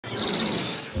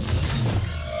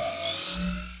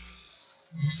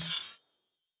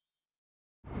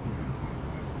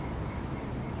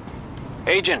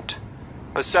Agent,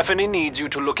 Persephone needs you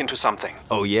to look into something.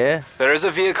 Oh yeah? There is a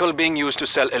vehicle being used to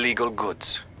sell illegal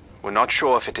goods. We're not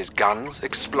sure if it is guns,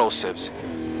 explosives,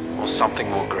 or something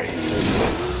more grave.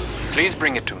 Please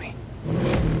bring it to me.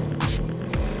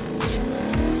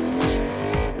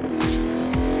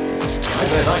 I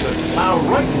bet I could plow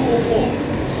right through a wall.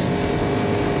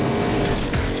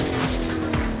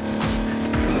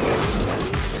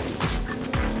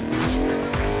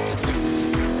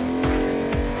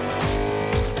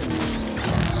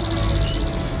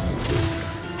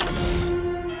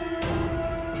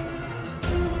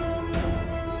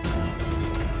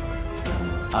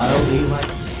 I'll be right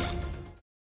back.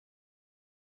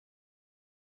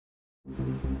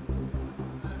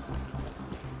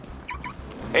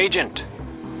 Agent,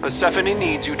 Persephone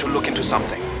needs you to look into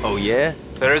something. Oh yeah?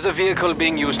 There is a vehicle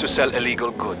being used to sell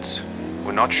illegal goods.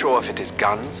 We're not sure if it is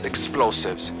guns,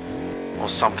 explosives, or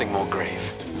something more grave.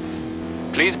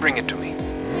 Please bring it to me.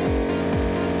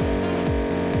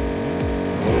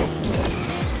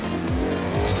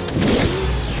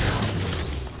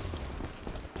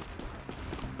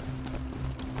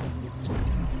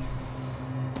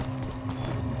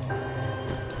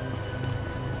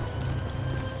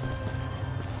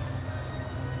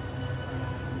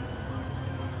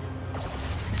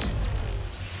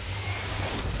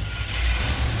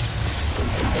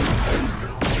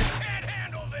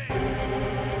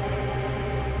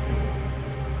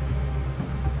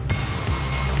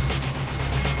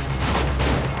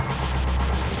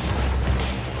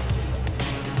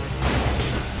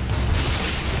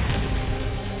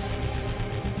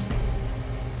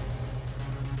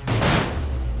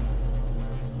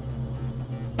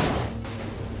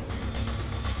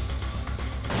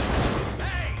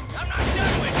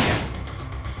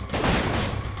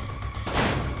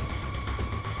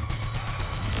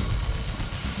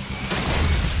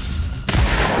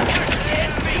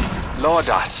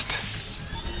 Lordust.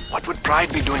 What would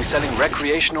Pride be doing selling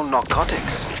recreational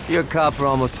narcotics? You're a cop for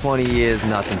almost 20 years,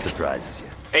 nothing surprises you.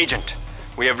 Agent,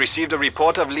 we have received a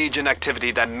report of Legion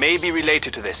activity that may be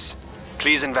related to this.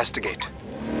 Please investigate.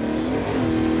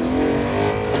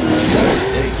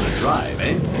 Day for the drive,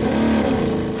 eh?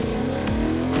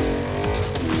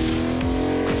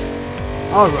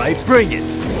 All right, bring it.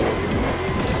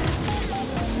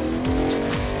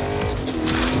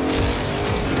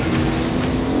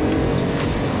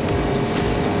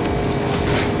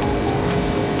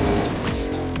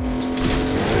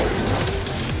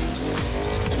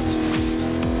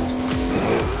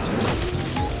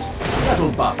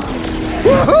 That'll buff out.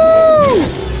 Woohoo!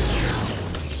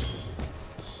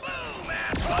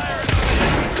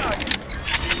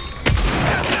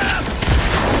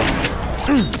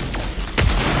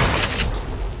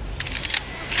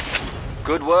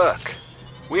 Good work.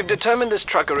 We've determined this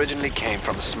truck originally came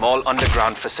from a small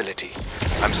underground facility.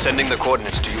 I'm sending the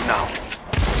coordinates to you now.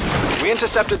 We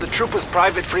intercepted the trooper's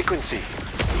private frequency.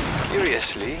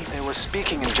 Curiously, they were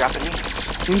speaking in Japanese.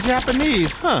 In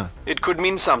Japanese, huh? It could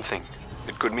mean something.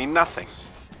 It could mean nothing.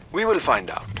 We will find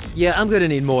out. Yeah, I'm gonna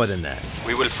need more than that.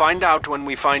 We will find out when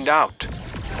we find out.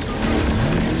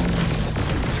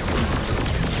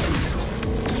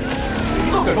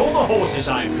 Look at all the horses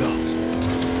I've got.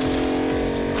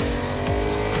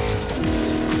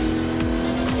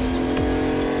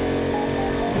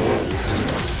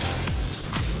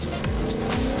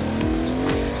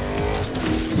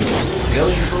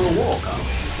 Going for a walk, are we?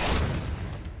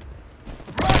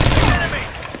 Enemy!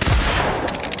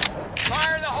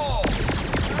 Fire in the hole!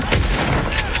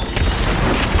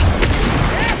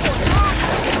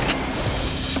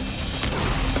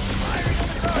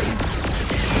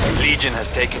 Legion has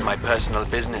taken my personal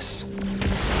business.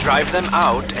 Drive them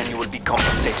out and you will be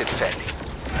compensated fairly.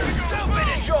 Stupid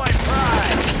enjoy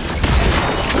pride!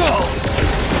 Go!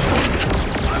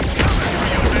 I'm coming for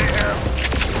you, Mayhem!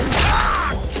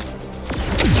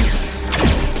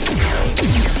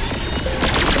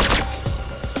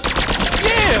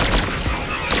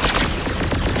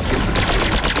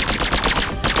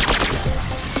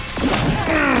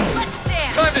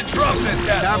 Time to drop this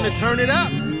asshole! Time to turn it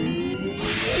up.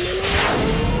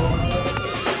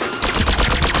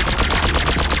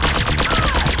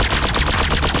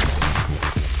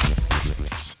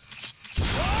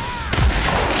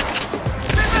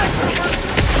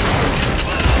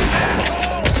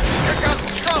 Here comes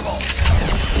trouble!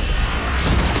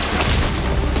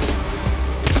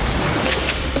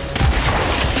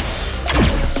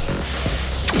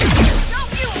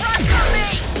 Don't you run from me!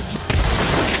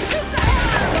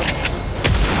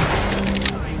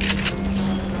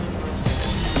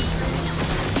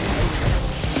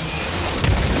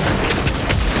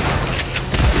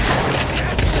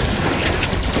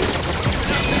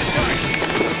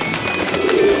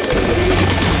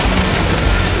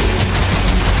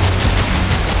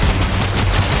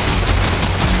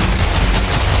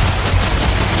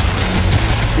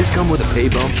 come with a pay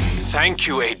bump? Thank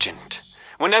you, Agent.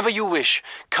 Whenever you wish,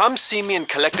 come see me and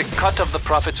collect a cut of the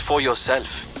profits for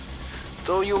yourself.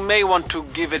 Though you may want to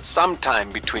give it some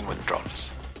time between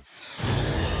withdrawals.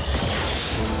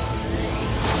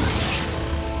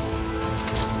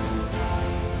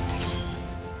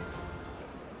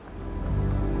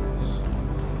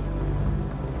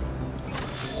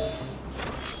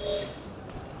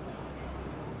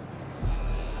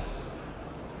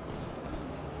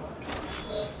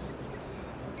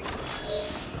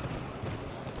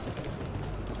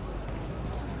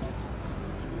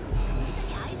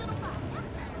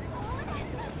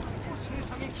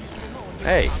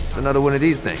 Hey, it's another one of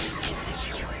these things.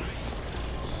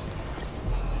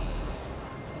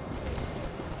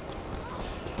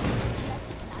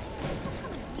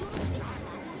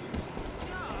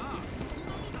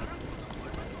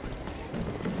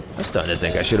 I'm starting to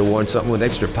think I should have worn something with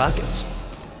extra pockets.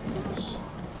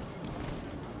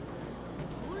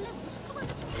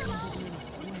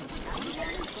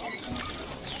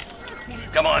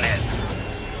 Come on in.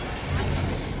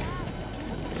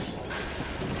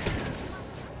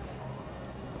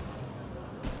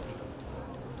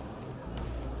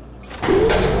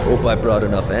 Hope I brought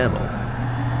enough ammo.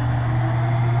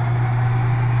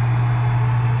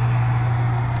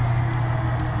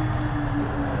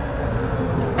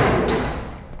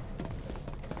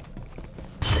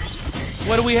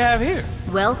 What do we have here?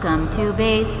 Welcome to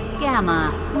base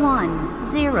Gamma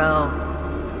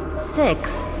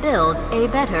 106. Build a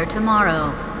better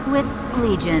tomorrow with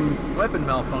Legion. Weapon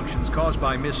malfunctions caused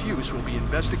by misuse will be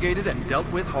investigated and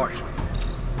dealt with harshly.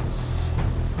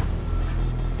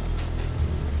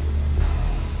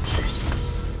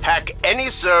 Hack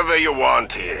any server you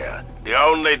want here. The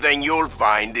only thing you'll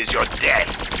find is your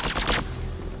death.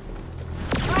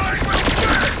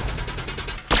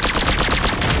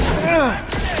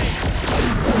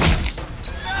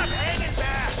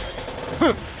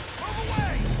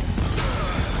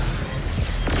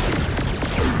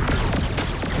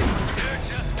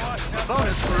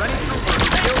 Bonus for any trooper who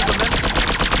kills a member.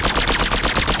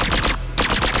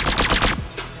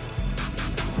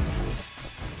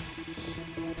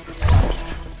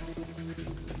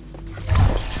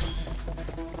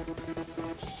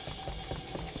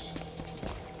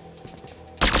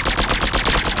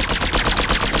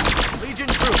 Legion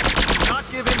troops, do not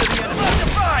give in to the enemy.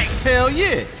 Hell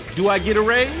yeah! Do I get a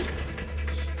raise?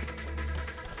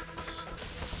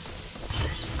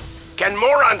 Can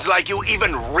morons like you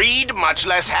even read, much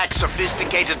less hack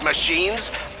sophisticated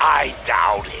machines? I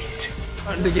doubt it.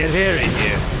 Starting to get hairy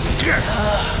here.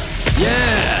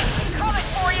 Yeah! Coming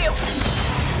for you!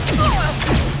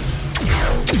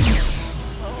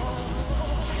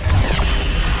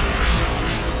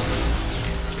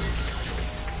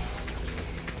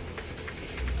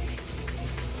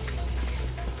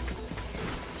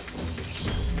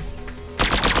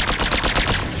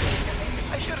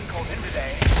 I should have called in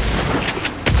today.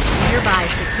 Nearby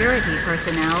security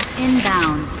personnel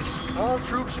inbound. All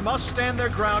troops must stand their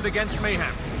ground against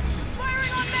Mayhem.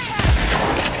 Firing on Mayhem!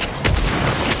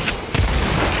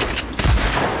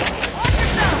 Watch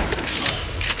yourself!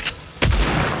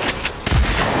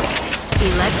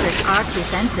 Electric arc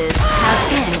defenses have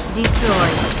been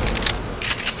destroyed.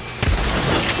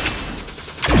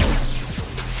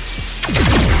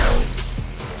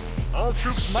 All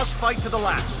troops must fight to the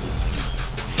last.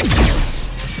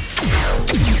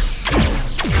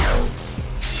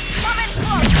 Come in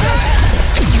close!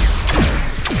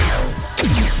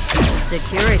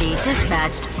 Security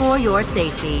dispatched for your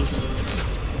safety.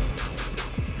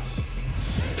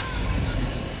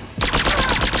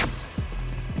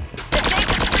 The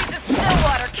safest streets of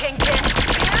Stillwater, Kingpin!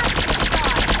 Here?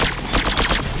 Gone!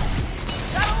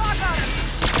 Got a lock on him!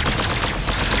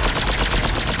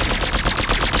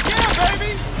 Yeah,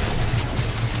 baby!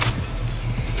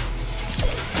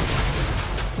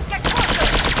 Get closer!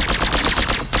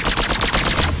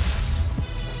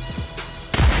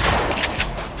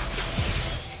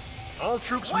 All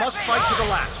troops must fight to the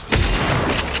last.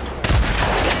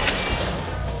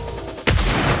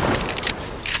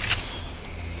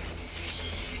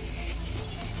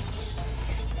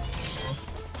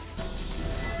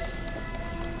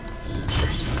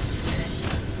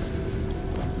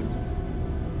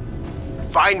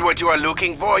 Find what you are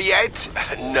looking for yet?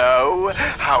 No?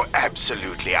 How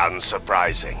absolutely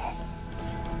unsurprising.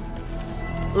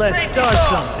 Let's start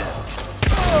something.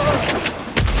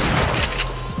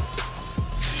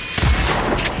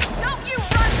 Don't you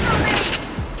run from me!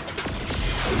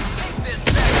 Take this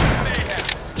back to Mayhem!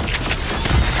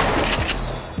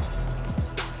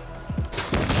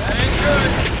 That ain't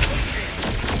good!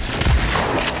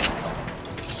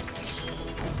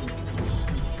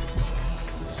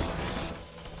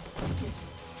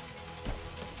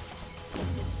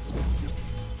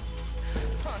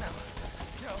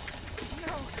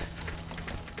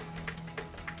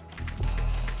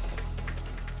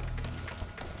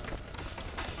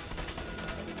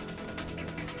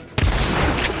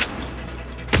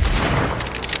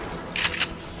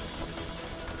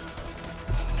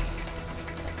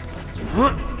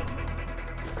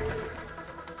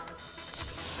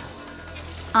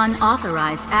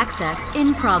 Unauthorized access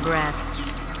in progress.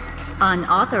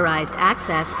 Unauthorized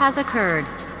access has occurred.